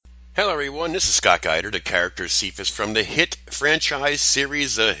Hello, everyone. This is Scott Geider, the character Cephas from the hit franchise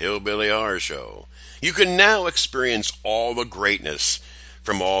series The Hillbilly Horror Show. You can now experience all the greatness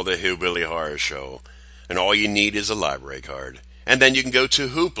from all the Hillbilly Horror Show, and all you need is a library card. And then you can go to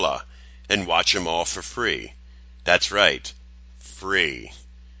Hoopla and watch them all for free. That's right, free.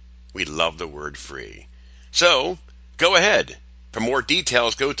 We love the word free. So, go ahead. For more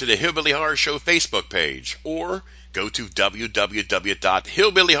details, go to the Hillbilly Horror Show Facebook page or go to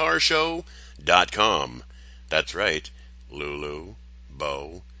www.hillbillyhorrorshow.com. That's right, Lulu,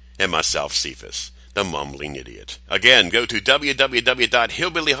 Bo, and myself, Cephas, the mumbling idiot. Again, go to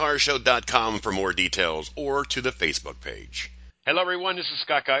www.hillbillyhorrorshow.com for more details or to the Facebook page. Hello, everyone. This is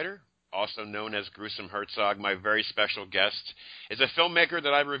Scott Geider, also known as Gruesome Herzog. My very special guest is a filmmaker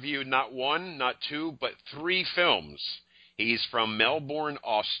that I reviewed not one, not two, but three films. He's from Melbourne,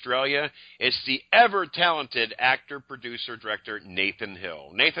 Australia. It's the ever-talented actor, producer, director, Nathan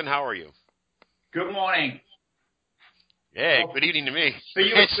Hill. Nathan, how are you? Good morning. Hey, good evening to me. For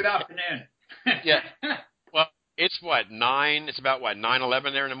you, it's good afternoon. Yeah. Well, it's what, 9? It's about, what,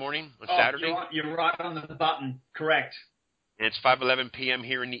 9:11 there in the morning on Saturday? You're right on the button. Correct. And it's 5:11 p.m.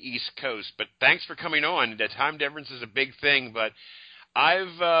 here in the East Coast. But thanks for coming on. The time difference is a big thing, but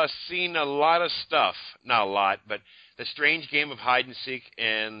I've seen a lot of stuff. Not a lot, but The Strange Game of Hide and Seek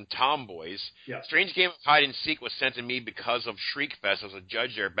and Tomboys. Yeah. Strange Game of Hide and Seek was sent to me because of Shriekfest. I was a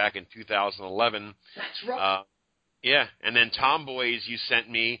judge there back in 2011. That's right. Yeah, and then Tomboys you sent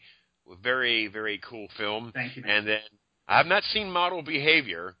me, a very, very cool film. Thank you, man. And then I have not seen Model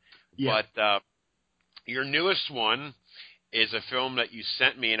Behavior, Yeah. but your newest one is a film that you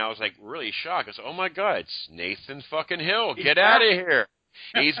sent me, and I was like really shocked. I said, "Oh my God, it's Nathan fucking Hill! Get out of here!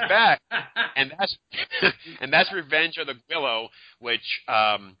 He's back!" And that's Revenge of the Willow, which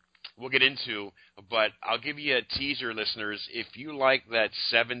we'll get into. But I'll give you a teaser, listeners. If you like that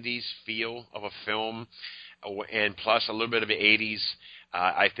 '70s feel of a film, and plus a little bit of the '80s,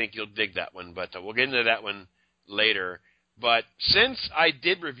 I think you'll dig that one. But we'll get into that one later. But since I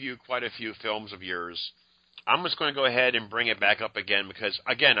did review quite a few films of yours, I'm just going to go ahead and bring it back up again because,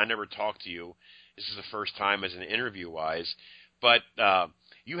 again, I never talked to you. This is the first time as an interview-wise. But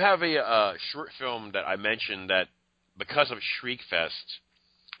you have a short film that I mentioned that, because of Shriekfest,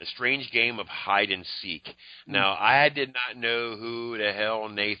 A Strange Game of Hide and Seek. Now, I did not know who the hell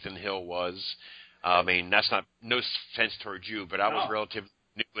Nathan Hill was. I mean, that's not no offense towards you, but I was relatively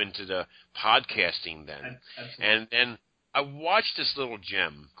new into the podcasting then. Absolutely. And then I watched this little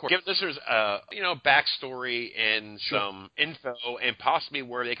gem. Give listeners backstory and some info and possibly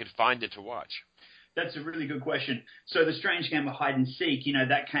where they could find it to watch. That's a really good question. So The Strange Game of Hide and Seek,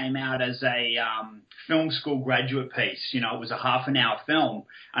 that came out as a film school graduate piece. It was a half-an-hour film,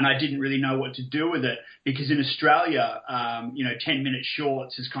 and I didn't really know what to do with it because in Australia, 10-minute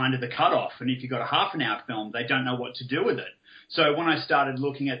shorts is kind of the cutoff, and if you've got a half-an-hour film, they don't know what to do with it. So when I started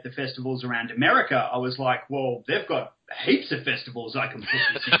looking at the festivals around America, I was like, well, they've got heaps of festivals I can put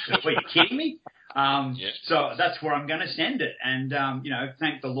this into. Are you kidding me? So that's where I'm going to send it. And,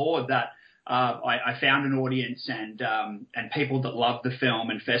 thank the Lord that I found an audience and people that love the film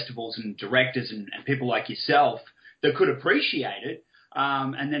and festivals and directors and people like yourself that could appreciate it.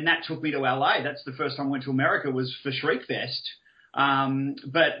 And then that took me to LA. That's the first time I went to America was for Shriekfest.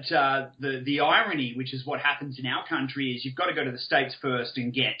 But the irony, which is what happens in our country, is you've got to go to the States first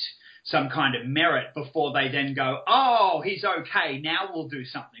and get some kind of merit before they then go, oh, he's okay, now we'll do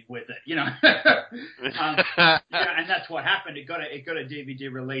something with it, and that's what happened. It got a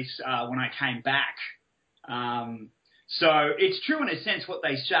DVD release when I came back. So it's true in a sense what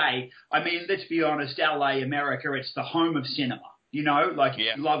they say. I mean, let's be honest, LA, America, it's the home of cinema. If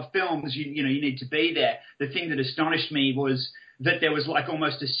you love films, you need to be there. The thing that astonished me was that there was like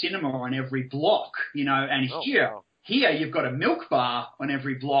almost a cinema on every block, and here you've got a milk bar on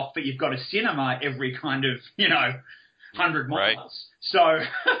every block, but you've got a cinema every kind of, 100 miles. Right. So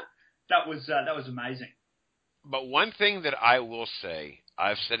that was amazing. But one thing that I will say,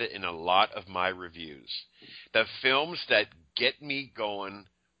 I've said it in a lot of my reviews, the films that get me going,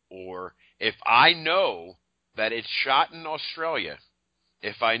 or if I know that it's shot in Australia,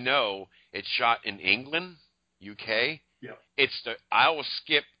 if I know it's shot in England, UK, I will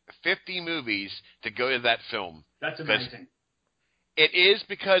skip 50 movies to go to that film. That's amazing. It is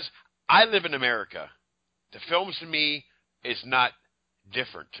because I live in America. The films to me is not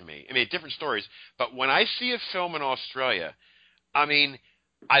different to me. I mean, different stories. But when I see a film in Australia, I mean,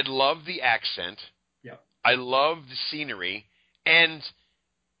 I love the accent. Yeah. I love the scenery. And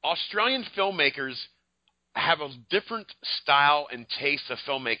Australian filmmakers have a different style and taste of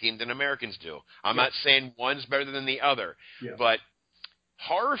filmmaking than Americans do. I'm not saying one's better than the other, but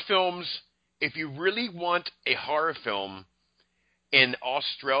horror films, if you really want a horror film in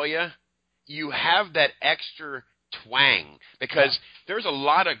Australia, you have that extra twang, because there's a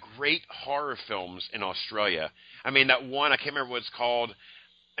lot of great horror films in Australia. I mean, that one, I can't remember what it's called.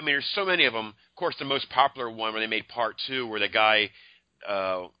 I mean, there's so many of them. Of course, the most popular one where they made part 2, where the guy,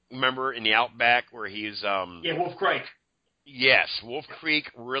 remember in the Outback where he's... Wolf Creek. Yes, Wolf Creek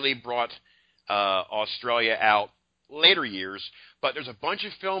really brought Australia out later years, but there's a bunch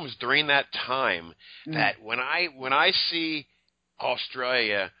of films during that time that when I see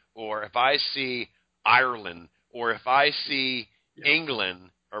Australia, or if I see Ireland, or if I see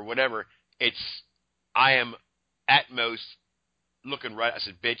England or whatever, I am at most looking right. I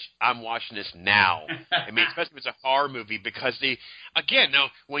said, bitch, I'm watching this now. I mean, especially if it's a horror movie, because now,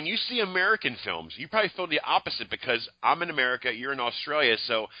 when you see American films, you probably feel the opposite, because I'm in America, you're in Australia,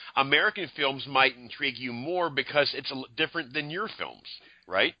 so American films might intrigue you more because it's different than your films,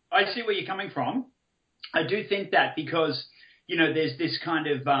 right? I see where you're coming from. I do think that because, there's this kind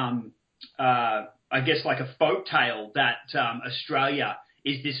of, I guess like a folk tale that Australia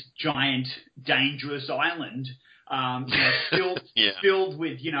is this giant, dangerous island, filled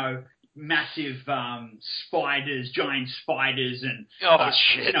with, massive spiders, giant spiders, and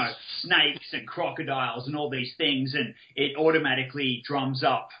snakes and crocodiles and all these things, and it automatically drums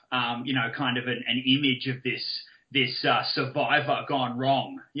up, kind of an image of this survivor gone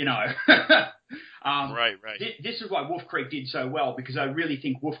wrong, Right. This is why Wolf Creek did so well, because I really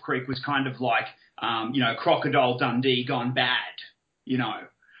think Wolf Creek was kind of like, Crocodile Dundee gone bad,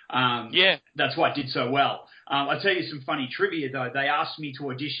 That's why it did so well. I'll tell you some funny trivia, though. They asked me to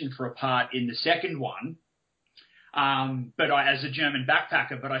audition for a part in the second one, but as a German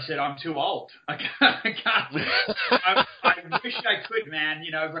backpacker, but I said, I'm too old. I can't. I wish I could, man,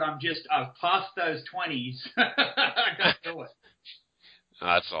 but I've passed those 20s. I can't do it. Oh,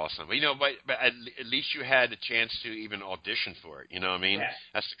 that's awesome. But at least you had a chance to even audition for it. You know what I mean? Yeah,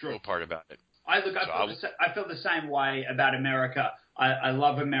 that's the cool part about it. I feel the same way about America. I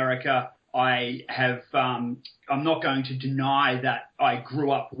love America. I'm not going to deny that I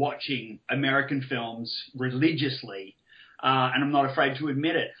grew up watching American films religiously, and I'm not afraid to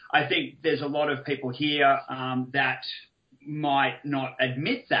admit it. I think there's a lot of people here that might not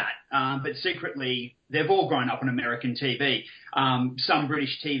admit that, but secretly they've all grown up on American TV. Some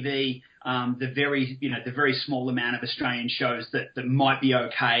British TV, the very small amount of Australian shows that might be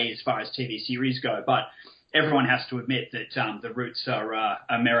okay as far as TV series go, but everyone has to admit that the roots are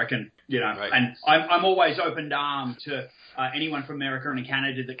American, Right. And I'm always open armed to anyone from America and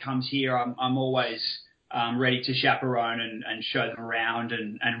Canada that comes here. I'm always ready to chaperone and show them around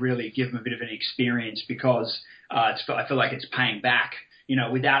and really give them a bit of an experience, because I feel like it's paying back.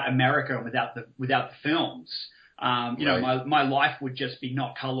 Without America and without the films, Right. my life would just be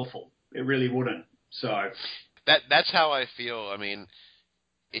not colourful. It really wouldn't. So that's how I feel. I mean,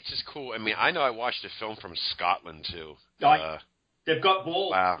 it's just cool. I mean, I know I watched a film from Scotland too. They've got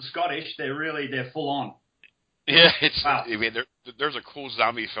balls. Wow. The Scottish, they're full on. Yeah, Wow. I mean, there's a cool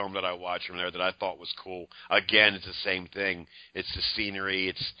zombie film that I watched from there that I thought was cool. Again, it's the same thing. It's the scenery.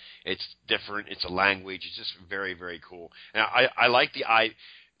 It's different. It's a language. It's just very, very cool. And I like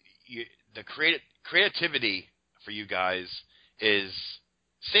the creativity for you guys is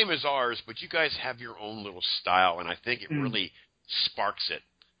same as ours, but you guys have your own little style, and I think it really sparks it.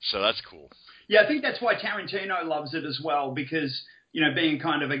 So that's cool. Yeah, I think that's why Tarantino loves it as well, because, being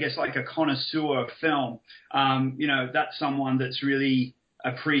kind of, I guess, like a connoisseur of film, that's someone that's really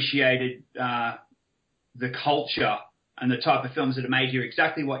appreciated the culture and the type of films that are made here,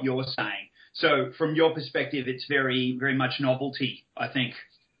 exactly what you're saying. So from your perspective, it's very, very much novelty, I think,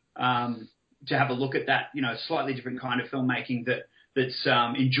 to have a look at that, slightly different kind of filmmaking that's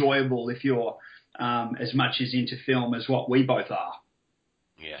enjoyable if you're as much as into film as what we both are.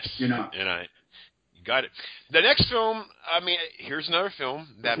 Yes. And you got it. The next film, I mean, here's another film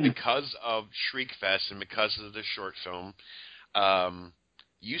that because of Shriekfest and because of the short film,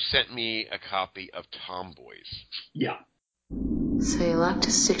 you sent me a copy of Tomboys. Yeah. So you like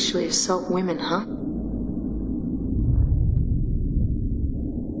to sexually assault women, huh?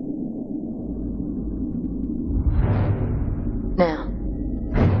 Now,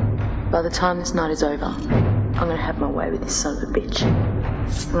 by the time this night is over, I'm going to have my way with this son of a bitch.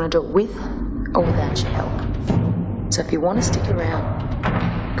 I'm going to do it with or without your help. So if you want to stick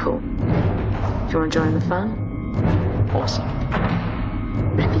around, cool. If you're enjoying the fun, awesome.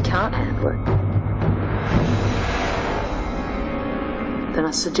 But if you can't handle it, then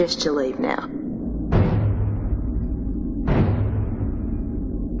I suggest you leave now.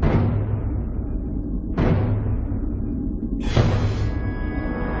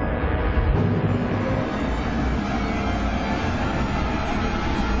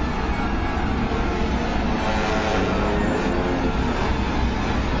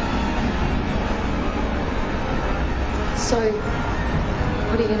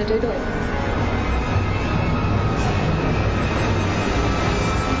 What are you going to do to him?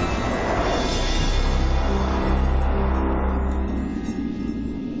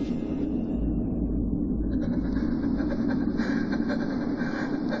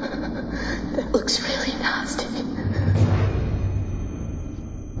 That looks really nasty.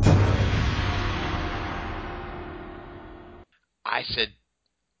 I said,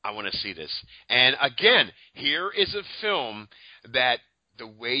 I want to see this. And again, here is a film that the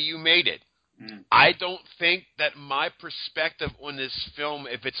way you made it, I don't think that my perspective on this film,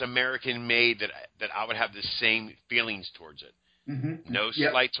 if it's American made, that I would have the same feelings towards it. Mm-hmm. No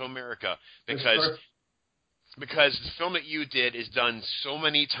slight to America, because the film that you did is done so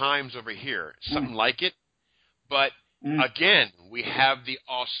many times over here, something like it. But again, we have the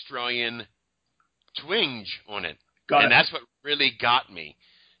Australian twinge on it, and that's what really got me.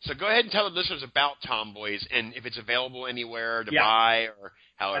 So go ahead and tell the listeners about Tomboys and if it's available anywhere to buy or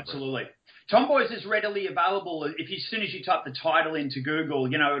however. Absolutely. Tomboys is readily available. As soon as you type the title into Google,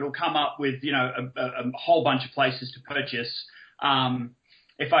 it'll come up with, a whole bunch of places to purchase.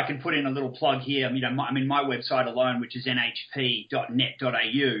 If I can put in a little plug here, my website alone, which is nhp.net.au,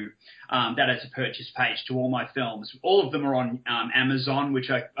 that has a purchase page to all my films. All of them are on Amazon,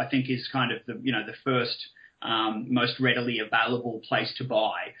 which I think is kind of the first most readily available place to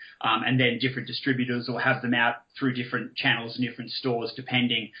buy. And then different distributors will have them out through different channels and different stores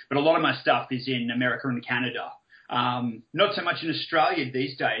depending. But a lot of my stuff is in America and Canada. Not so much in Australia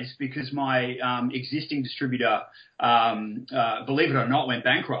these days because my existing distributor, believe it or not, went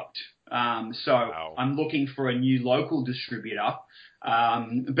bankrupt. Wow. I'm looking for a new local distributor.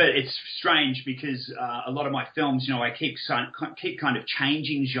 But it's strange because a lot of my films, I keep kind of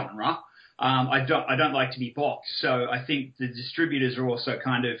changing genre. I don't like to be boxed, so I think the distributors are also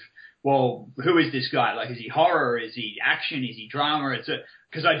kind of, well, who is this guy? Like, is he horror? Is he action? Is he drama?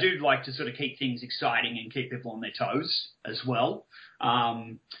 Because I do like to sort of keep things exciting and keep people on their toes as well.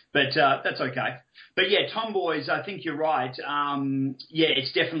 But that's okay. But yeah, Tomboys, I think you're right.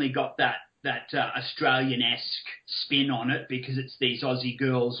 It's definitely got that Australian-esque spin on it because it's these Aussie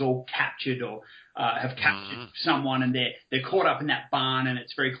girls all captured or have captured someone and they're caught up in that barn and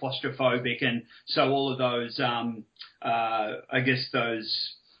it's very claustrophobic, and so all of those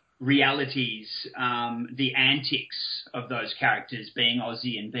those realities, the antics of those characters being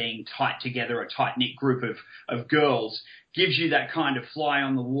Aussie and being tight together, a tight-knit group of girls, gives you that kind of fly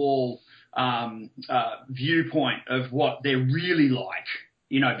on the wall viewpoint of what they're really like.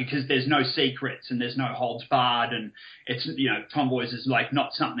 Because there's no secrets and there's no holds barred, and it's, Tomboys is like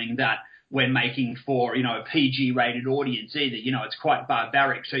not something that we're making for, a PG rated audience either. It's quite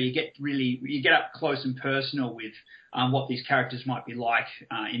barbaric. So you get up close and personal with what these characters might be like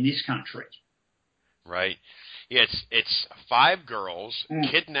in this country. Right. Yeah, it's 5 girls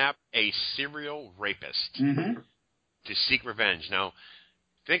kidnap a serial rapist to seek revenge. Now,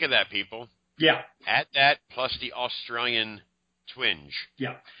 think of that, people. Yeah. Add that plus the Australian twinge.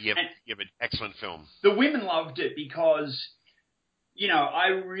 Yeah. You have an excellent film. The women loved it because, I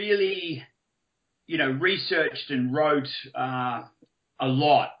really, researched and wrote a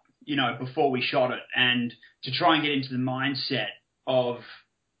lot, before we shot it, and to try and get into the mindset of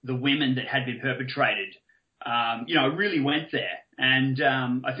the women that had been perpetrated. I really went there, and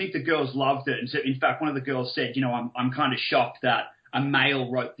I think the girls loved it. And so, in fact, one of the girls said, I'm kind of shocked that a male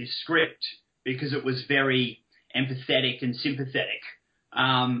wrote this script because it was very empathetic and sympathetic.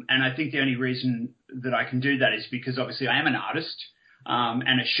 And I think the only reason that I can do that is because obviously I am an artist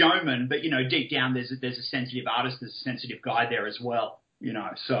and a showman, but, deep down there's a sensitive artist, there's a sensitive guy there as well,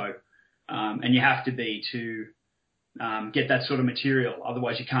 so, and you have to be to get that sort of material.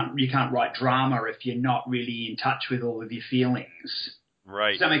 Otherwise you can't write drama if you're not really in touch with all of your feelings.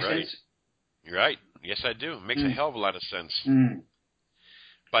 Right. Does that make sense? Right. Yes, I do. It makes a hell of a lot of sense.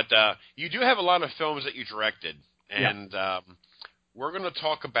 But you do have a lot of films that you directed, and we're going to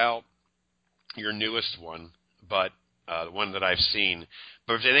talk about your newest one, but the one that I've seen.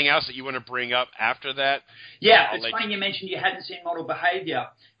 But is there anything else that you want to bring up after that? Yeah, it's funny you mentioned you hadn't seen Model Behavior,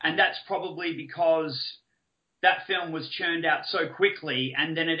 and that's probably because that film was churned out so quickly,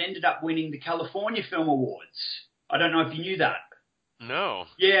 and then it ended up winning the California Film Awards. I don't know if you knew that. No.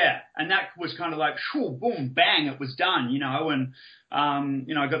 Yeah, and that was kind of like, shoo, boom, bang, it was done, and,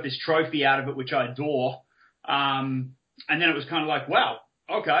 I got this trophy out of it, which I adore. And then it was kind of like, wow,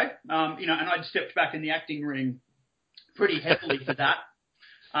 okay. And I'd stepped back in the acting ring pretty heavily for that,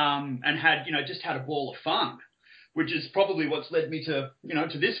 and had, just had a ball of fun, which is probably what's led me to,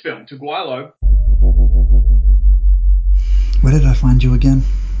 to this film, to Gweilo. Where did I find you again?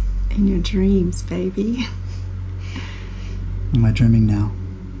 In your dreams, baby. Am I dreaming now?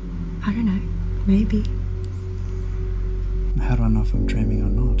 I don't know. Maybe. How do I know if I'm dreaming or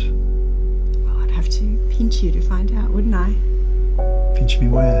not? Well, I'd have to pinch you to find out, wouldn't I? Pinch me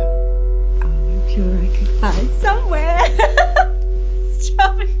where? Oh, I'm sure I could find somewhere.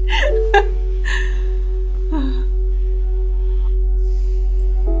 Stop it. I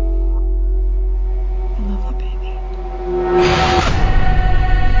love you, baby.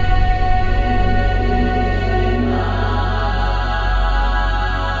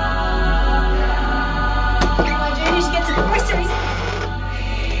 My duty is to get to the groceries.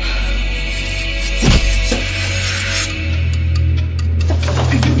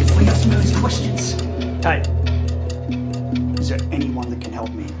 We have some of those questions. Tate, is there anyone that can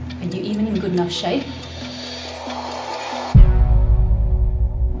help me? Are you even in good enough shape?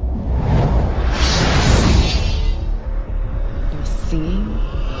 Your singing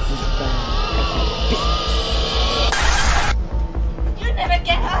is bad. You never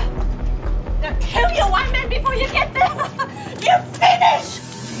get her. Now kill your white man before you get there. You're finished.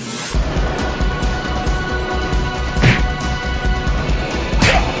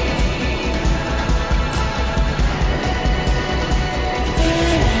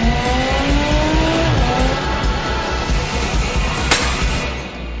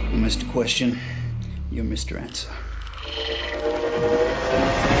 Mr. Question, you're Mr. Answer.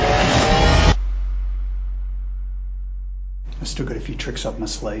 I still got a few tricks up my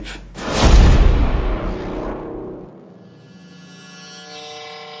sleeve.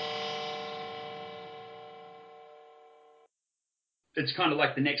 It's kind of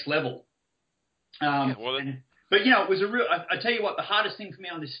like the next level. Well, But, it was a real... I tell you what, the hardest thing for me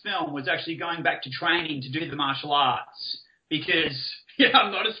on this film was actually going back to training to do the martial arts. Because,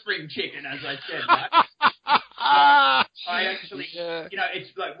 I'm not a spring chicken, as I said, right? I actually...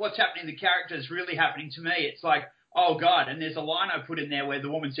 it's like what's happening in the character is really happening to me. It's like, oh, God. And there's a line I put in there where the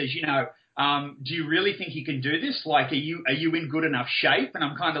woman says, do you really think you can do this? Like, are you in good enough shape? And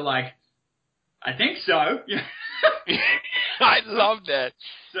I'm kind of like, I think so. I love that.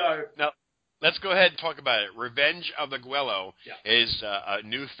 So... Now, let's go ahead and talk about it. Revenge of the Guello is a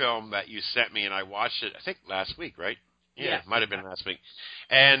new film that you sent me, and I watched it, I think, last week, right? Yeah, it might have been last week.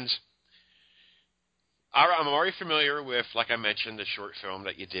 And I'm already familiar with, like I mentioned, the short film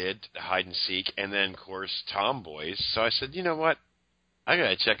that you did, the Hide and Seek, and then, of course, Tomboys. So I said, you know what? I got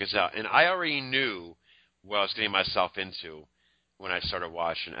to check this out. And I already knew what I was getting myself into when I started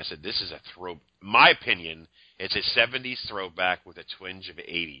watching. I said, this is a my opinion, it's a 70s throwback with a twinge of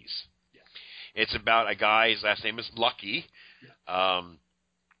 80s. It's about a guy, his last name is Lucky,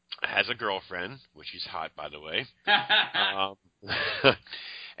 has a girlfriend, which he's hot, by the way.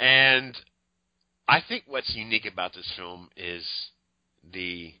 And I think what's unique about this film is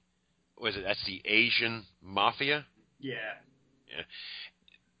that's the Asian mafia? Yeah.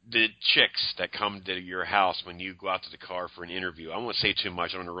 The chicks that come to your house when you go out to the car for an interview. I won't say too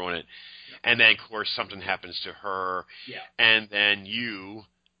much, I don't want to ruin it. And then, of course, something happens to her. Yeah. And then you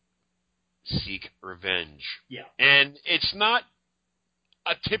seek revenge. Yeah. And it's not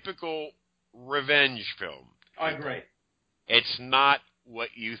a typical revenge film. I agree. It's not what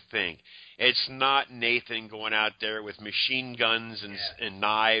you think. It's not Nathan going out there with machine guns and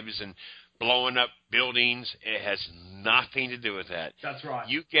knives and blowing up buildings. It has nothing to do with that. That's right.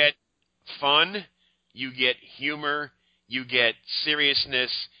 You get fun, you get humor, you get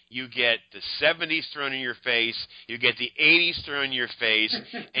seriousness, you get the 70s thrown in your face, you get the 80s thrown in your face,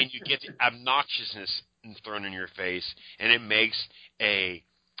 and you get the obnoxiousness thrown in your face, and it makes a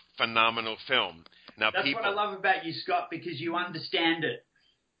phenomenal film. Now, that's what I love about you, Scott, because you understand it.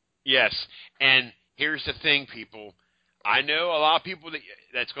 Yes, and here's the thing, people. I know a lot of people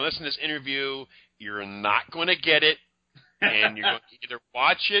that's going to listen to this interview, you're not going to get it, and you're going to either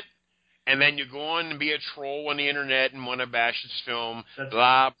watch it, and then you go on and be a troll on the internet and want to bash this film,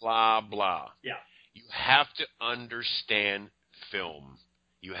 blah, blah, blah. Yeah. You have to understand film.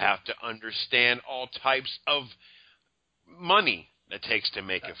 You have to understand all types of money that takes to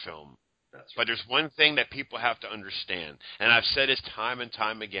make a film. That's right. But there's one thing that people have to understand, and I've said this time and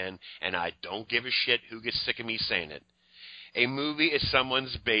time again, and I don't give a shit who gets sick of me saying it. A movie is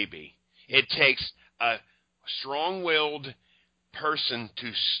someone's baby. It takes a strong-willed person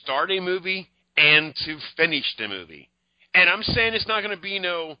to start a movie and to finish the movie. And I'm saying it's not going to be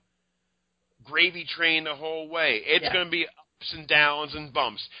no gravy train the whole way. It's going to be ups and downs and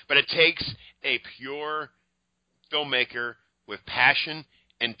bumps. But it takes a pure filmmaker with passion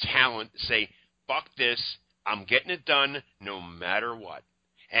and talent to say, fuck this, I'm getting it done no matter what.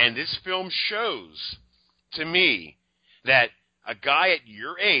 And this film shows, to me, that a guy at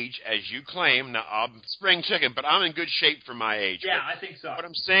your age, as you claim, now I'm spring chicken, but I'm in good shape for my age. Yeah, but I think so. What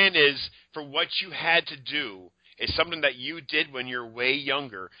I'm saying is, for what you had to do, is something that you did when you're way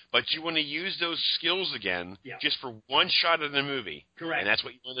younger, but you want to use those skills again just for one shot of the movie. Correct. And that's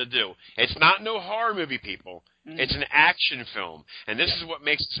what you want to do. It's not no horror movie, people. It's an action film. And this is what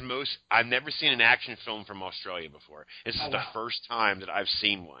makes it most... I've never seen an action film from Australia before. This is the first time that I've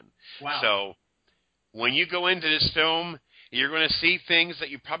seen one. Wow. So when you go into this film, you're going to see things that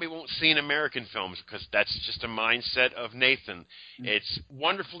you probably won't see in American films, because that's just a mindset of Nathan. It's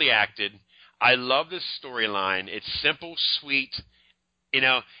wonderfully acted. I love this storyline. It's simple, sweet. You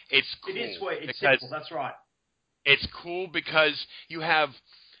know, it's cool. It is sweet. It's simple. That's right. It's cool because you have...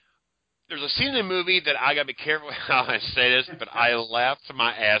 There's a scene in the movie that I got to be careful how I say this, but I laughed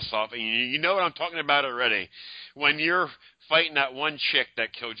my ass off. And you know what I'm talking about already. When you're fighting that one chick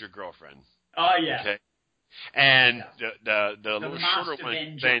that killed your girlfriend. Oh, yeah. Okay? And the little shorter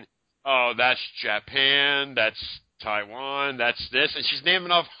one saying, oh, that's Japan, that's Taiwan, that's this. And she's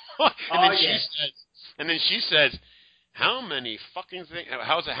naming off... and then she says, how many fucking things?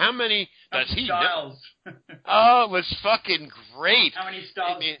 How many does he know? Oh, it was fucking great. How many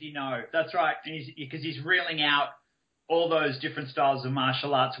styles does he know? That's right. Because he's reeling out all those different styles of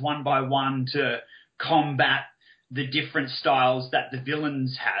martial arts one by one to combat the different styles that the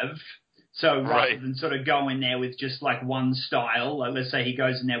villains have. So rather than sort of go in there with just like one style, like let's say he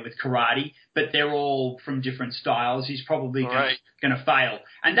goes in there with karate, but they're all from different styles, he's probably going to fail.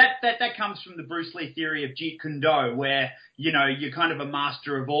 And that comes from the Bruce Lee theory of Jeet Kune Do, where, you know, you're kind of a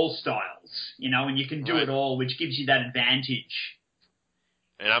master of all styles, you know, and you can do it all, which gives you that advantage.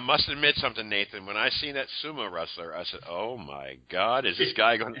 And I must admit something, Nathan. When I seen that sumo wrestler, I said, oh, my God, is this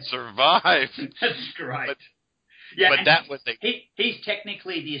guy going to survive? That's great. But that was he's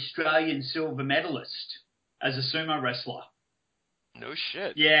technically the Australian silver medalist as a sumo wrestler. No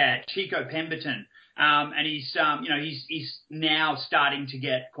shit. Yeah, Chico Pemberton. And he's now starting to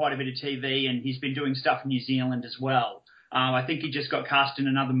get quite a bit of TV, and he's been doing stuff in New Zealand as well. I think he just got cast in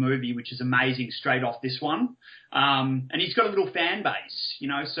another movie, which is amazing, straight off this one. And he's got a little fan base, you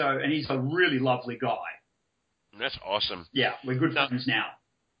know, and he's a really lovely guy. That's awesome. Yeah, we're good friends now.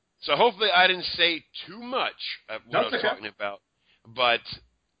 So hopefully I didn't say too much of what I was talking about, but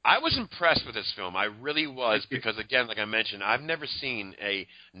I was impressed with this film. I really was, because, again, like I mentioned, I've never seen a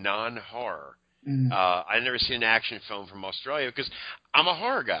non-horror. I've never seen an action film from Australia, because I'm a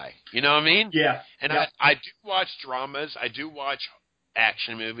horror guy. You know what I mean? Yeah. And I do watch dramas. I do watch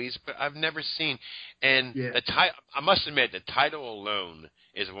action movies, but I've never seen. And I must admit, the title alone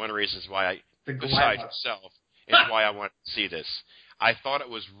is one of the reasons why besides yourself, is why I want to see this. I thought it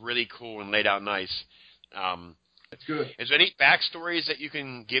was really cool and laid out nice. That's good. Is there any backstories that you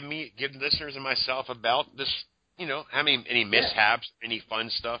can give listeners and myself about this? You know, any mishaps, any fun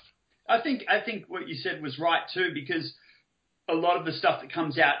stuff? I think what you said was right too, because a lot of the stuff that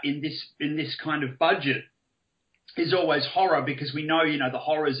comes out in this kind of budget is always horror, because we know, you know, the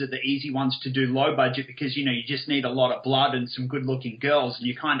horrors are the easy ones to do low budget, because, you know, you just need a lot of blood and some good looking girls, and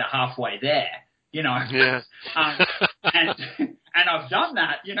you're kind of halfway there. You know, and I've done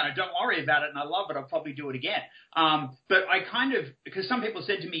that, you know, don't worry about it, and I love it. I'll probably do it again. But I because some people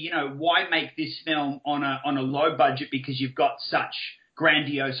said to me, you know, why make this film on a low budget, because you've got such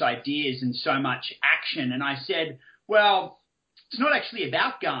grandiose ideas and so much action. And I said, well, it's not actually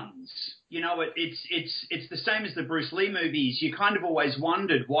about guns. You know, it's the same as the Bruce Lee movies. You kind of always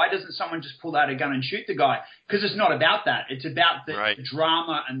wondered, why doesn't someone just pull out a gun and shoot the guy? Because it's not about that. It's about the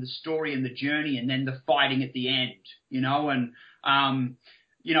drama and the story and the journey, and then the fighting at the end, you know. And,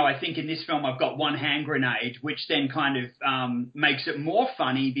 you know, I think in this film I've got one hand grenade, which then kind of makes it more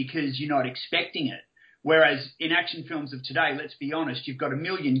funny because you're not expecting it. Whereas in action films of today, let's be honest, you've got a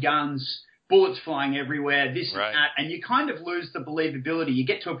million guns, bullets flying everywhere, this and that, and you kind of lose the believability. You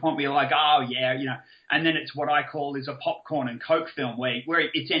get to a point where you're like, oh, yeah, you know, and then it's what I call is a popcorn and Coke film where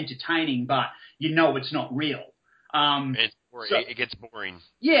it's entertaining, but you know it's not real. It's boring. So, it gets boring.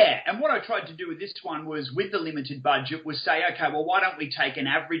 Yeah, and what I tried to do with this one was, with the limited budget, was say, okay, well, why don't we take an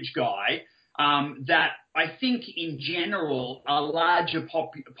average guy that I think in general a larger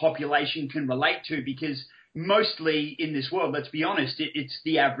population can relate to, because mostly in this world, let's be honest, it's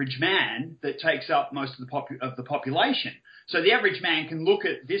the average man that takes up most of the population. So the average man can look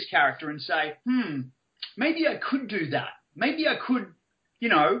at this character and say, maybe I could do that. Maybe I could, you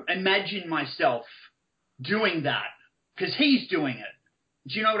know, imagine myself doing that because he's doing it.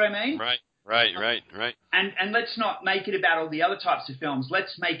 Do you know what I mean? Right. And let's not make it about all the other types of films.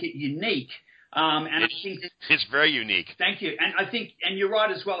 Let's make it unique. I think it's very unique. Thank you. And I think, and you're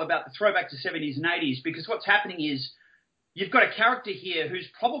right as well about the throwback to 70s and 80s, because what's happening is you've got a character here who's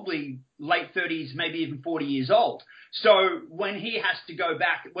probably late 30s, maybe even 40 years old. So when he has to go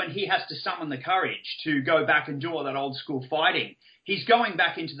back, when he has to summon the courage to go back and do all that old school fighting, he's going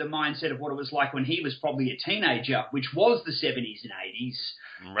back into the mindset of what it was like when he was probably a teenager, which was the 70s and 80s.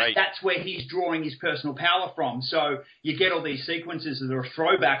 Right. And that's where he's drawing his personal power from. So you get all these sequences that are a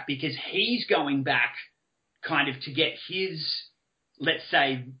throwback because he's going back kind of to get his, let's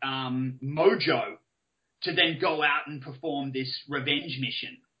say, mojo to then go out and perform this revenge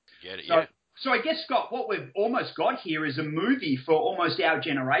mission. Get it, yeah. So I guess, Scott, what we've almost got here is a movie for almost our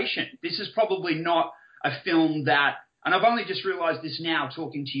generation. This is probably not a film that, and I've only just realized this now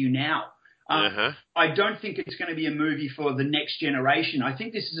talking to you now, I don't think it's going to be a movie for the next generation. I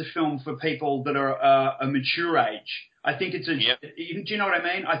think this is a film for people that are a mature age. I think it's do you know what I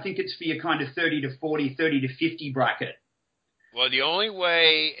mean? I think it's for your kind of 30 to 40, 30 to 50 bracket. Well, the only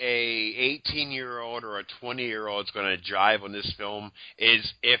way a 18-year-old or a 20-year-old is going to jive on this film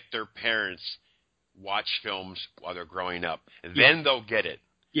is if their parents watch films while they're growing up. And then they'll get it.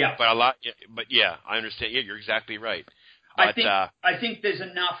 Yeah. But yeah, I understand. Yeah, you're exactly right. But, I think there's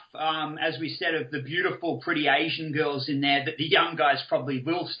enough, as we said, of the beautiful, pretty Asian girls in there that the young guys probably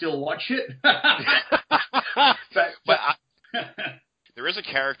will still watch it. but there is a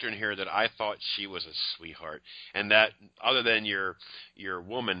character in here that I thought she was a sweetheart, and that other than your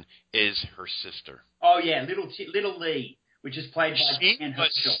woman is her sister. Oh yeah, little Lee, which is played by Anne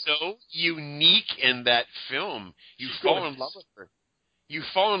Herschel. She was so unique in that film. You fall in love with her. You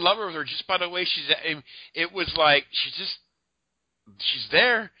fall in love with her just by the way she's. It was like she's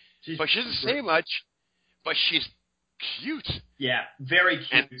there, but she doesn't say much. But she's cute. Yeah, very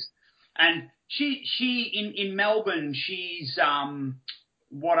cute. And she in Melbourne, she's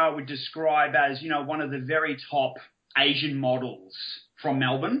what I would describe as one of the very top Asian models from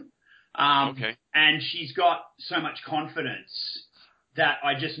Melbourne. Okay. And she's got so much confidence that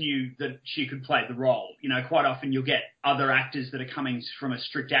I just knew that she could play the role. Quite often you'll get other actors that are coming from a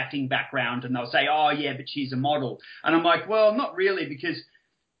strict acting background and they'll say, oh, yeah, but she's a model. And I'm like, well, not really, because,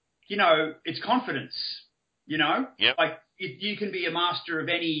 it's confidence, Yep. Like, you can be a master of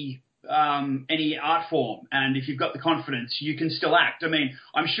any art form, and if you've got the confidence, you can still act. I mean,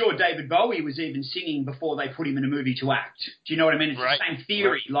 I'm sure David Bowie was even singing before they put him in a movie to act. Do you know what I mean? It's right. The same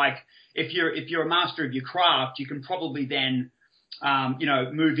theory. Right. Like, if you're a master of your craft, you can probably then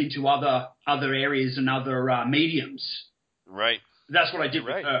move into other areas and other mediums. Right. That's what I did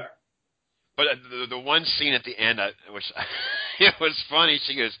with her. But the one scene at the end, which it was funny,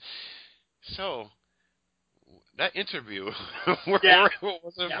 she goes, so that interview, what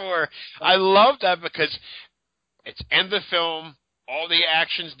was it for? I love that because it's end the film, all the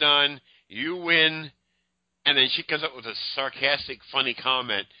action's done, you win, and then she comes up with a sarcastic, funny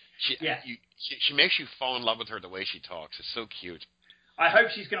comment. She makes you fall in love with her the way she talks. It's so cute. I hope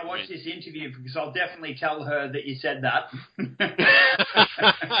she's going to watch this interview because I'll definitely tell her that you said that.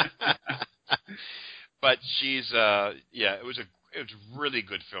 But she's, it was a really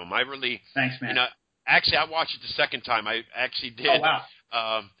good film. Thanks, man. Actually, I watched it the second time. I actually did. Oh,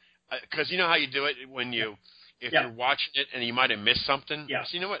 wow. Because you know how you do it when if you're watching it and you might have missed something. Yeah.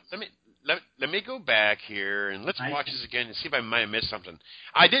 So you know what? Let me go back here and let's watch this again and see if I might have missed something.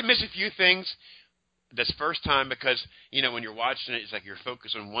 I did miss a few things this first time because, when you're watching it, it's like you're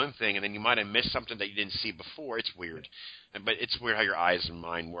focused on one thing and then you might have missed something that you didn't see before. It's weird. But it's weird how your eyes and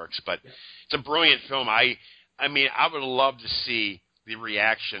mind works. But it's a brilliant film. I mean, I would love to see the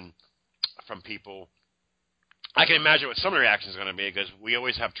reaction from people. I can imagine what some of the reactions are going to be because we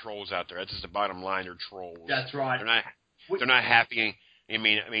always have trolls out there. That's just the bottom line. They're trolls. That's right. They're not happy. I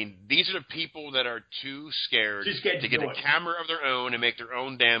mean, these are the people that are too scared to get a camera of their own and make their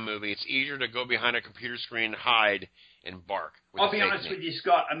own damn movie. It's easier to go behind a computer screen, hide, and bark. I'll be honest with you,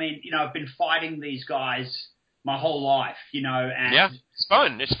 Scott. I mean, I've been fighting these guys my whole life, and yeah, it's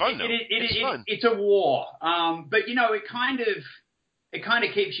fun. It's fun, though. It's fun. It's a war, but it kind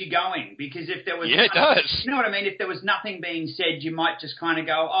of keeps you going because if there was it does. You know what I mean? If there was nothing being said, you might just kind of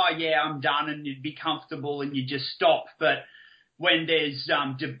go, oh yeah, I'm done, and you'd be comfortable and you just stop. But when there's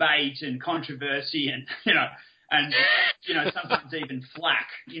debate and controversy and sometimes even flack,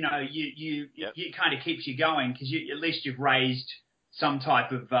 you kind of keeps you going because at least you've raised some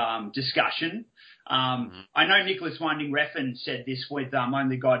type of discussion. I know Nicholas Winding Refn said this with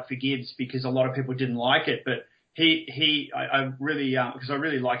Only God Forgives because a lot of people didn't like it, but I really because I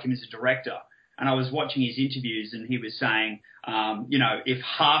really like him as a director, and I was watching his interviews and he was saying, if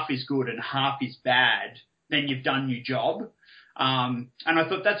half is good and half is bad, then you've done your job. And I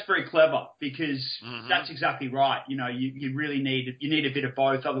thought that's very clever because that's exactly right. You really need a bit of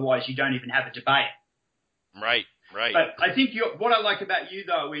both, otherwise you don't even have a debate. Right. Right. But I think what I like about you,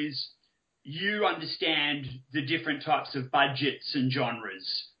 though, is you understand the different types of budgets and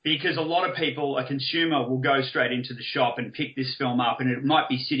genres. Because a lot of people, a consumer, will go straight into the shop and pick this film up, and it might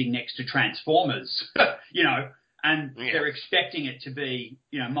be sitting next to Transformers, and they're expecting it to be,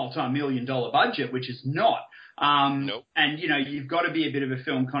 multi-million-dollar budget, which is not. Nope. And, you've got to be a bit of a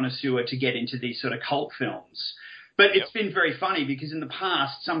film connoisseur to get into these sort of cult films. But it's been very funny because in the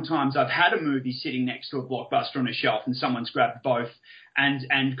past, sometimes I've had a movie sitting next to a blockbuster on a shelf and someone's grabbed both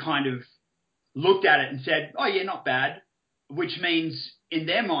and kind of looked at it and said, oh, yeah, not bad, which means in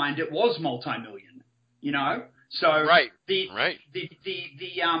their mind it was multi-million, So the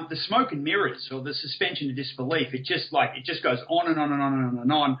smoke and mirrors or the suspension of disbelief, it just goes on and on and on and on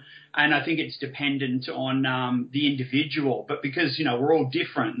and on. And I think it's dependent on the individual. But because, we're all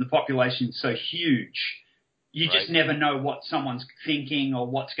different and the population's so huge, you just never know what someone's thinking or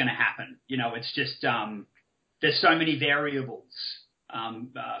what's going to happen. It's just there's so many variables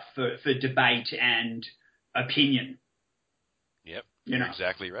for debate and opinion. Yep, you're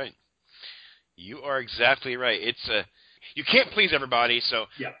exactly right. You are exactly right. It's you can't please everybody, so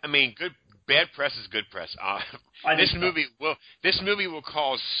I mean, bad press is good press. This movie will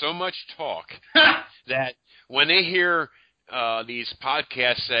cause so much talk that when they hear these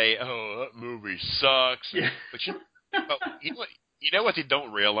podcasts say, "Oh, that movie sucks," but you know what they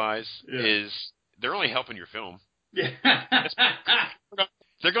don't realize is they're only helping your film. Yeah,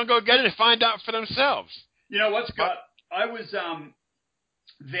 they're gonna go get it and find out for themselves. You know what, Scott? I was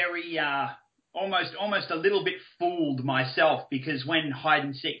very almost a little bit fooled myself because when Hide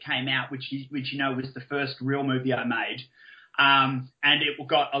and Seek came out, which was the first real movie I made, and it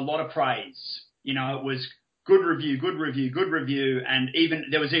got a lot of praise. It was good review, and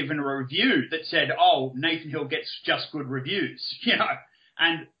there was even a review that said, "Oh, Nathan Hill gets just good reviews,"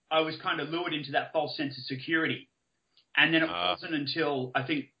 and I was kind of lured into that false sense of security. And then it wasn't until I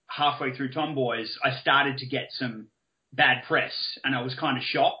think halfway through Tomboys I started to get some bad press, and I was kind of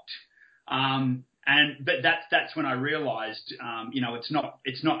shocked. But that's when I realized, it's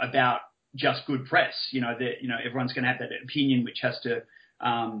not about just good press. Everyone's going to have that opinion, which has to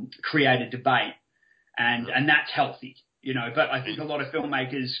create a debate, and that's healthy. But I think a lot of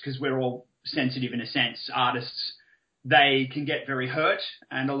filmmakers, because we're all sensitive in a sense, artists, they can get very hurt,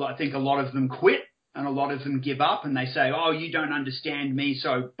 and I think a lot of them quit, and a lot of them give up, and they say, "Oh, you don't understand me,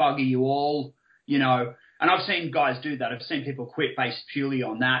 so bugger you all," And I've seen guys do that. I've seen people quit based purely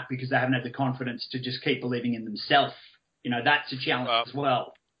on that because they haven't had the confidence to just keep believing in themselves. That's a challenge as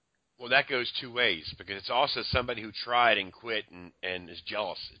well. Well, that goes two ways because it's also somebody who tried and quit and is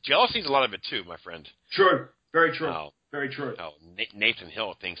jealous. Jealousy is a lot of it too, my friend. True. Very true. Very true. Oh, Nathan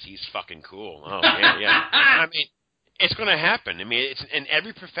Hill thinks he's fucking cool. Oh, yeah. I mean, it's going to happen. I mean, it's in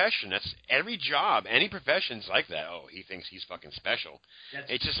every profession. That's every job. Any profession's like that. Oh, he thinks he's fucking special.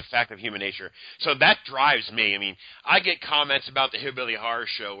 It's just a fact of human nature. So that drives me. I mean, I get comments about the Hillbilly Horror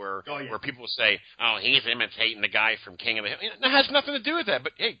Show where people say, "Oh, he's imitating the guy from King of the Hill." That has nothing to do with that.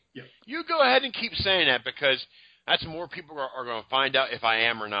 But hey, you go ahead and keep saying that because that's more people are going to find out if I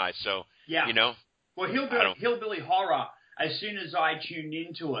am or not. So Well, Hillbilly Horror. As soon as I tuned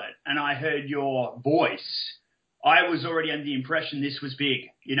into it and I heard your voice, I was already under the impression this was big.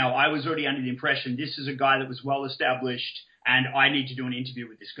 I was already under the impression this is a guy that was well established and I need to do an interview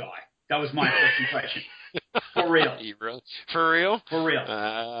with this guy. That was my first impression. For real. For real? For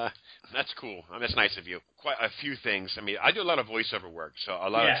real. That's cool. I mean, that's nice of you. Quite a few things. I mean, I do a lot of voiceover work, so a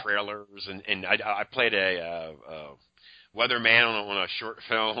lot of trailers, and I played a weatherman on a short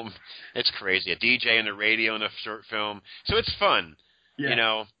film. It's crazy. A DJ on the radio in a short film. So it's fun,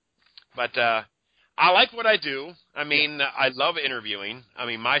 But I like what I do. I mean, I love interviewing. I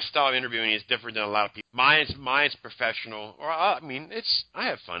mean, my style of interviewing is different than a lot of people. Mine's professional. Or I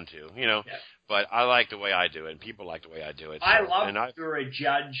have fun too, But I like the way I do it, and people like the way I do it. So, you were a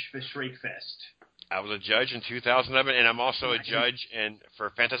judge for Shriekfest. I was a judge in 2011, and I'm also a judge for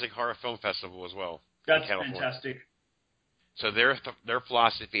Fantastic Horror Film Festival as well. That's fantastic. So their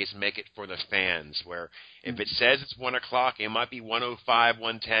philosophy is make it for the fans, where if it says it's 1 o'clock, it might be 1:05,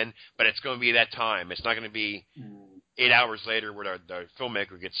 1:10, but it's going to be that time. It's not going to be 8 hours later where the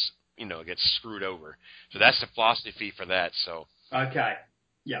filmmaker gets screwed over. So that's the philosophy for that. So okay,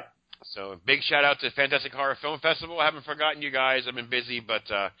 yeah. So big shout out to Fantastic Horror Film Festival. I haven't forgotten you guys. I've been busy,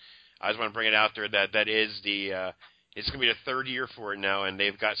 but I just want to bring it out there that is the it's going to be the third year for it now, and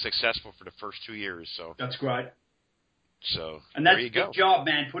they've got successful for the first 2 years. So that's great. So and that's a good job,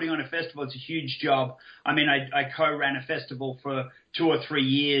 man. Putting on a festival, it's a huge job. I mean, I co-ran a festival for 2 or 3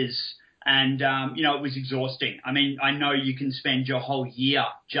 years, and it was exhausting. I mean, I know you can spend your whole year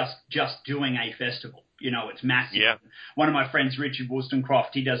just doing a festival, You know, it's massive. Yeah. One of my friends, Richard Wollstonecroft,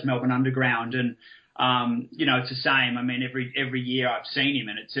 he does Melbourne Underground, and you know, it's the same. I mean, every year I've seen him,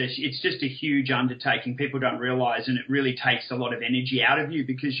 and it's just a huge undertaking. People don't realise, and it really takes a lot of energy out of you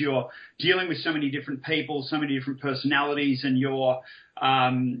because you're dealing with so many different people, so many different personalities, and you're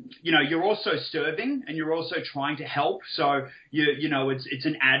you know, you're also serving and you're also trying to help. So you know, it's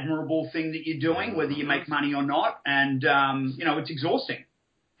an admirable thing that you're doing, whether you make money or not, and you know, it's exhausting.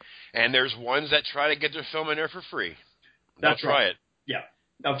 And there's ones that try to get their film in there for free. That's They'll try it. Yeah,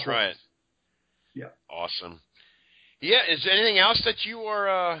 They'll try it. Yeah. Awesome. Yeah, is there anything else that you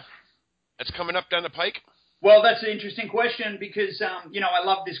are that's coming up down the pike? Well, that's an interesting question because you know, I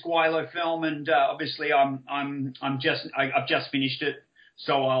love this Gweilo film, and obviously I've just finished it,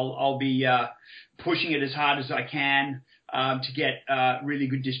 so I'll be pushing it as hard as I can to get really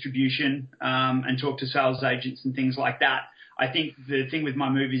good distribution and talk to sales agents and things like that. I think the thing with my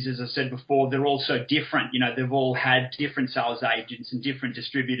movies, as I said before, they're all so different. You know, they've all had different sales agents and different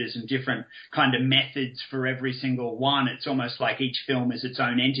distributors and different kind of methods for every single one. It's almost like each film is its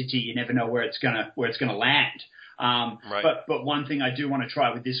own entity. You never know where it's gonna land. Right. But one thing I do want to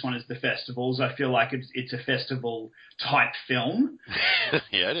try with this one is the festivals. I feel like it's a festival type film.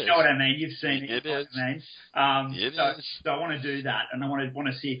 Yeah, it is. You know what I mean? You've seen it. It you know is. What I mean? It is. So I want to do that, and I want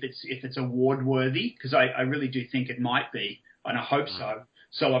to see if it's award worthy, because I really do think it might be, and I hope so.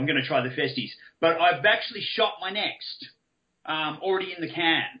 So I'm going to try the festies. But I've actually shot my next, already in the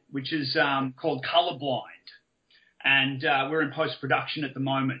can, which is called Colorblind, and we're in post production at the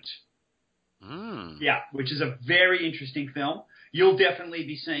moment. Yeah, which is a very interesting film. You'll definitely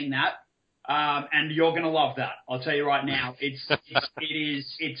be seeing that, and you're going to love that. I'll tell you right now. It's a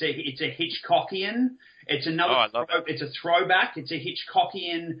Hitchcockian. It's it's a throwback. It's a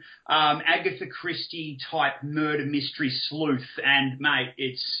Hitchcockian, Agatha Christie type murder mystery sleuth, and mate,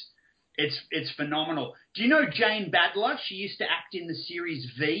 it's phenomenal. Do you know Jane Badler? She used to act in the series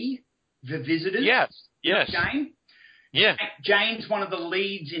V, The Visitors. Yes. You know Yes. Jane. Yeah. Jane's one of the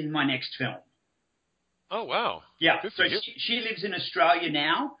leads in my next film. Oh, wow. Yeah, Good so for you. she lives in Australia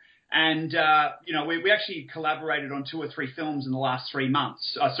now, and you know, we actually collaborated on 2 or 3 films in the last 3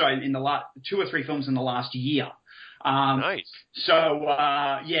 months. In the last 2 or 3 films in the last year. Nice. So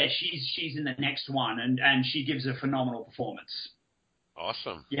yeah, she's in the next one, and she gives a phenomenal performance.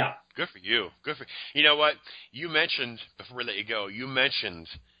 Awesome. Yeah. Good for you. Good for you. Know what? You mentioned, before we let you go, you mentioned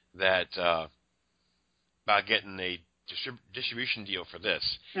that about getting a distribution deal for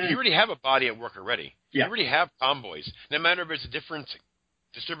this. You already have a body at work already. Yeah. You already have Tomboys. No matter if it's a different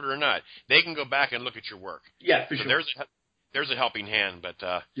distributor or not, they can go back and look at your work. Yeah, for so sure. There's a helping hand. But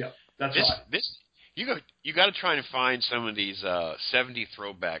yeah, that's right. this you got to try and find some of these 70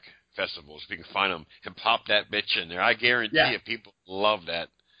 throwback festivals if you can find them and pop that bitch in there. I guarantee you, people love that.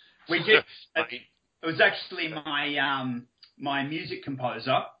 We did. It was actually my music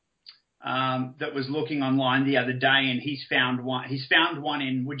composer that was looking online the other day, and he's found one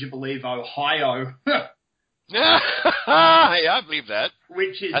in, would you believe, Ohio. Yeah, I believe that.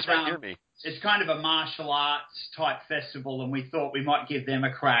 Which is that's right near me. It's kind of a martial arts type festival, and we thought we might give them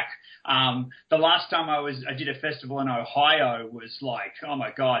a crack. The last time I did a festival in Ohio was like, oh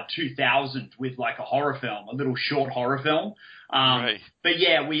my God, 2000, with like a horror film, a little short horror film. Right. But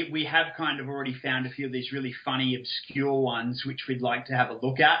yeah, we have kind of already found a few of these really funny, obscure ones, which we'd like to have a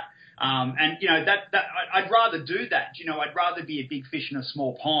look at. And you know, that I'd rather do that. You know, I'd rather be a big fish in a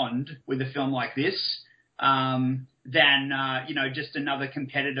small pond with a film like this than you know, just another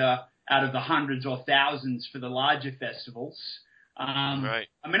competitor out of the hundreds or thousands for the larger festivals. Right.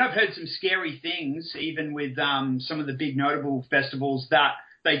 I mean, I've heard some scary things, even with some of the big notable festivals, that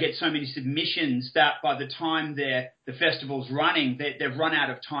they get so many submissions that by the time the festival's running, they've run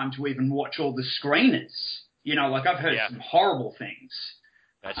out of time to even watch all the screeners. You know, like I've heard some horrible things.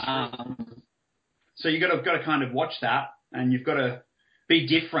 That's true. So you got to kind of watch that, and you've got to be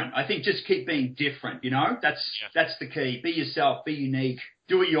different. I think just keep being different. You know, that's the key. Be yourself. Be unique.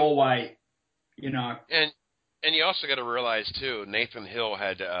 Do it your way. You know. And you also got to realize too, Nathan Hill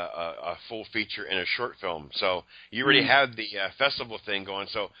had a full feature and a short film, so you already have the festival thing going.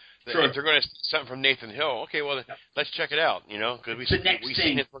 So if they're going to something from Nathan Hill, okay, well let's check it out. You know, because the next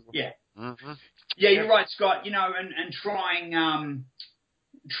thing. Yeah. Mm-hmm. Yeah, you're right, Scott. You know, and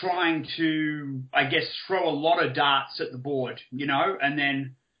trying to, I guess, throw a lot of darts at the board. You know, and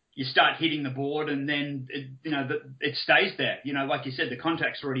then you start hitting the board, and then it stays there. You know, like you said, the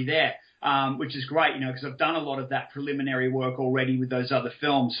contact's already there. Which is great, you know, because I've done a lot of that preliminary work already with those other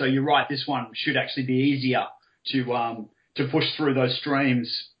films. So you're right, this one should actually be easier to push through those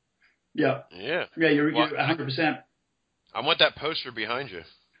streams. Yeah. Yeah. Yeah, you're 100%. I want that poster behind you.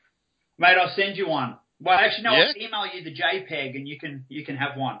 Mate, I'll send you one. Well, actually, no. Yeah? I'll email you the JPEG, and you can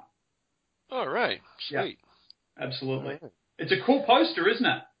have one. All right. Sweet. Yeah, absolutely. All right. It's a cool poster, isn't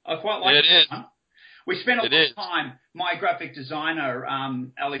it? I quite like it. It is. One. We spent a lot It is. of time. My graphic designer,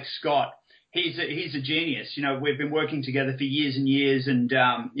 Alex Scott, he's a genius. You know, we've been working together for years and years, and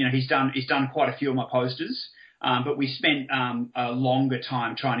you know, he's done quite a few of my posters. But we spent a longer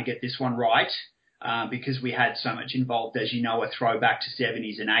time trying to get this one right. Because we had so much involved, as you know, a throwback to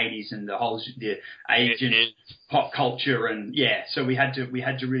 70s and 80s and the Asian pop culture, and so we had to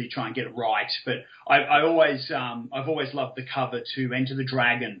really try and get it right. But I've always loved the cover to Enter the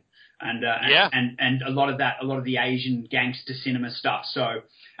Dragon, and a lot of the Asian gangster cinema stuff. So,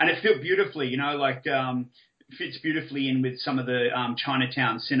 and it fit beautifully, you know, like fits beautifully in with some of the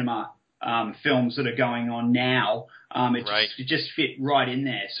Chinatown cinema films that are going on now. It just fit right in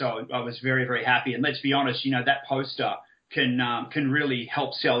there. So I was very, very happy. And let's be honest, you know, that poster can really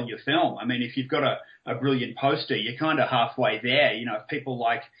help sell your film. I mean, if you've got a brilliant poster, you're kind of halfway there. You know, if people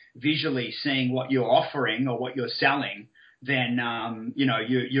like visually seeing what you're offering or what you're selling, then, you know,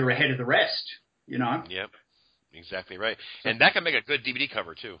 you're ahead of the rest, you know? Yep. Exactly right. And that can make a good DVD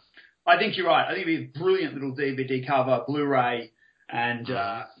cover too. I think you're right. I think it'd be a brilliant little DVD cover, Blu-ray, and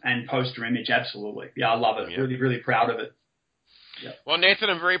poster image. Absolutely. Yeah, I love it. Yep. Really, really proud of it. Yep. Well, Nathan,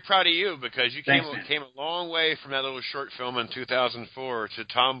 I'm very proud of you because you came Thanks, a long way from that little short film in 2004 to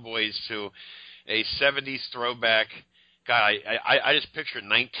Tomboys to a 70s throwback. God, I just pictured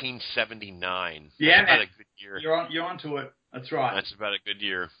 1979. Yeah, That's about a good year. You're onto it. That's right. That's about a good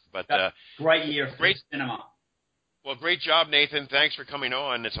year. But great year for cinema. Well, great job, Nathan. Thanks for coming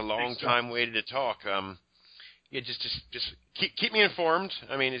on. It's a long time waiting to talk. Just keep me informed.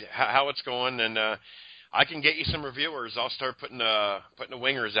 I mean, how it's going, and I can get you some reviewers. I'll start putting the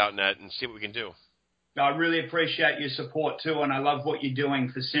wingers out in that and see what we can do. I really appreciate your support too, and I love what you're doing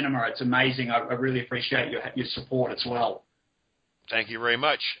for cinema. It's amazing. I really appreciate your support as well. Thank you very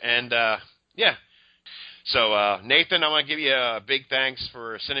much. And So, Nathan, I want to give you a big thanks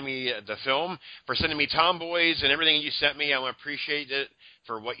for sending me the film, for sending me Tomboys and everything you sent me. I want to appreciate it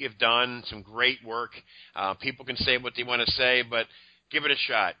for what you've done. Some great work. People can say what they want to say, but give it a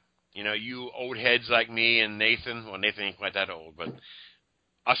shot. You know, you old heads like me and Nathan, well, Nathan ain't quite that old, but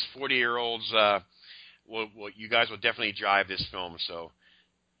us 40-year-olds, you guys will definitely drive this film. So,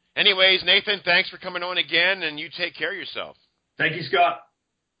 anyways, Nathan, thanks for coming on again, and you take care of yourself. Thank you, Scott.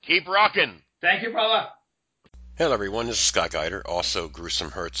 Keep rocking. Thank you, brother. Hello, everyone. This is Scott Geider, also Gruesome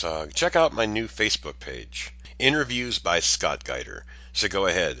Herzog. Check out my new Facebook page, Interviews by Scott Geider. So go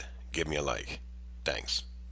ahead, give me a like. Thanks.